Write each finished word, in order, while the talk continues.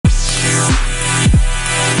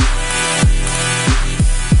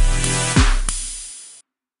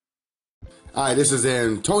Hi, this is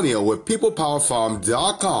Antonio with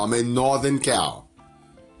PeoplePowerFarm.com in Northern Cal.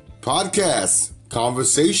 Podcast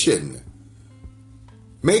conversation.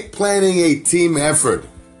 Make planning a team effort.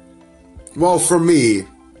 Well, for me,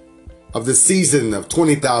 of the season of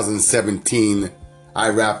 2017 I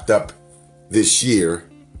wrapped up this year,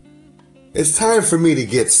 it's time for me to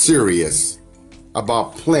get serious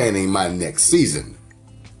about planning my next season.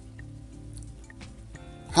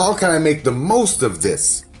 How can I make the most of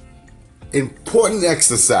this important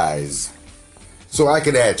exercise so I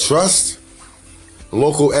can add trust,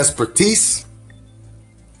 local expertise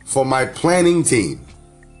for my planning team?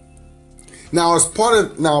 Now,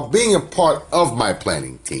 being a part of my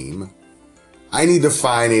planning team, I need to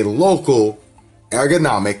find a local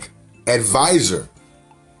ergonomic advisor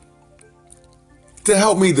to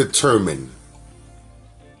help me determine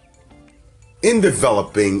in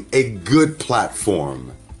developing a good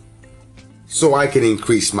platform so I can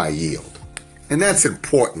increase my yield. And that's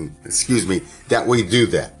important, that we do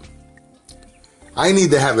that. I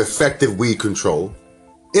need to have effective weed control,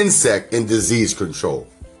 insect and disease control.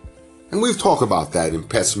 And we've talked about that in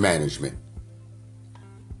pest management.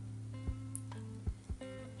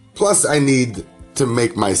 Plus, I need to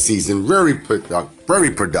make my season very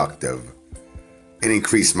productive and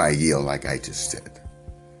increase my yield, like I just said.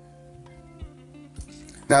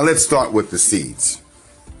 Now, let's start with the seeds.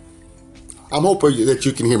 I'm hoping that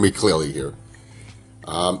you can hear me clearly here.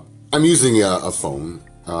 I'm using a phone.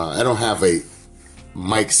 I don't have a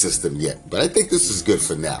mic system yet, but I think this is good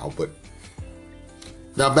for now. But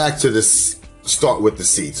now back to this, start with the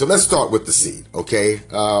seed. So let's start with the seed, okay?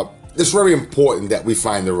 It's very important that we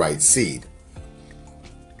find the right seed.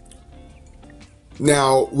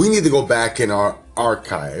 Now, we need to go back in our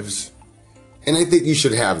archives, and I think you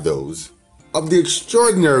should have those, of the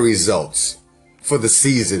extraordinary results for the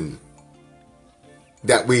season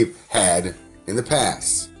that we've had in the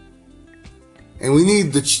past. And we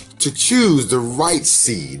need to choose the right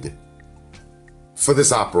seed for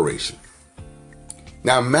this operation.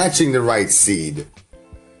 Now, matching the right seed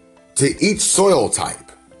to each soil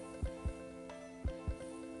type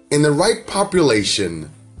in the right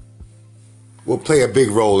population will play a big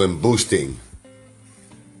role in boosting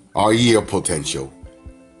our yield potential.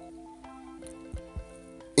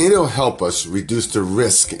 It'll help us reduce the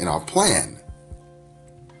risk in our plan.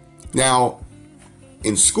 Now,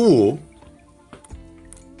 in school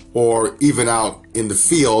or even out in the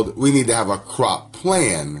field, we need to have a crop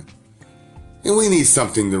plan and we need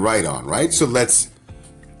something to write on, right? So let's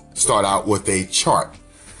start out with a chart,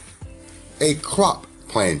 a crop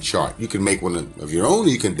plan chart. You can make one of your own, or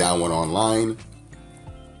you can download one online,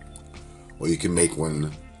 or you can make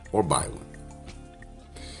one or buy one.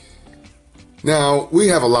 Now, we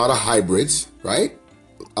have a lot of hybrids, right?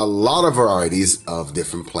 A lot of varieties of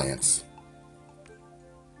different plants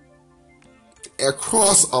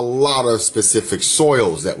across a lot of specific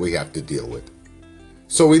soils that we have to deal with.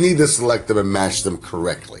 So we need to select them and match them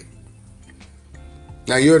correctly.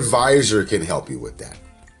 Now, your advisor can help you with that.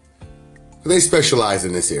 They specialize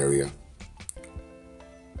in this area,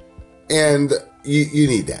 and you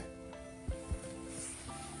need that.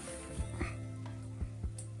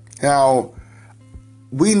 Now,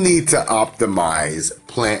 we need to optimize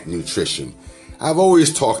plant nutrition. I've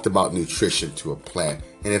always talked about nutrition to a plant,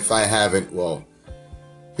 and if I haven't, well,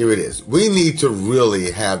 here it is. We need to really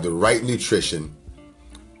have the right nutrition,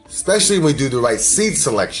 especially when we do the right seed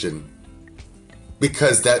selection,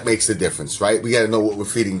 because that makes a difference, right? We got to know what we're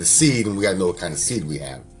feeding the seed, and we got to know what kind of seed we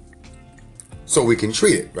have so we can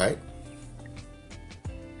treat it, right?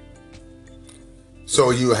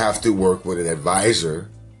 So you have to work with an advisor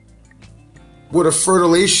with a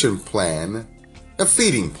fertilization plan, a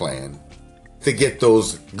feeding plan, to get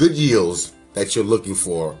those good yields that you're looking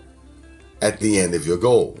for at the end of your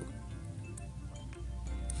goal.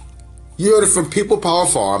 You heard it from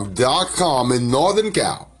PeoplePowerFarm.com in Northern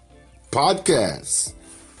Cal. Podcast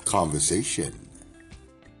conversation.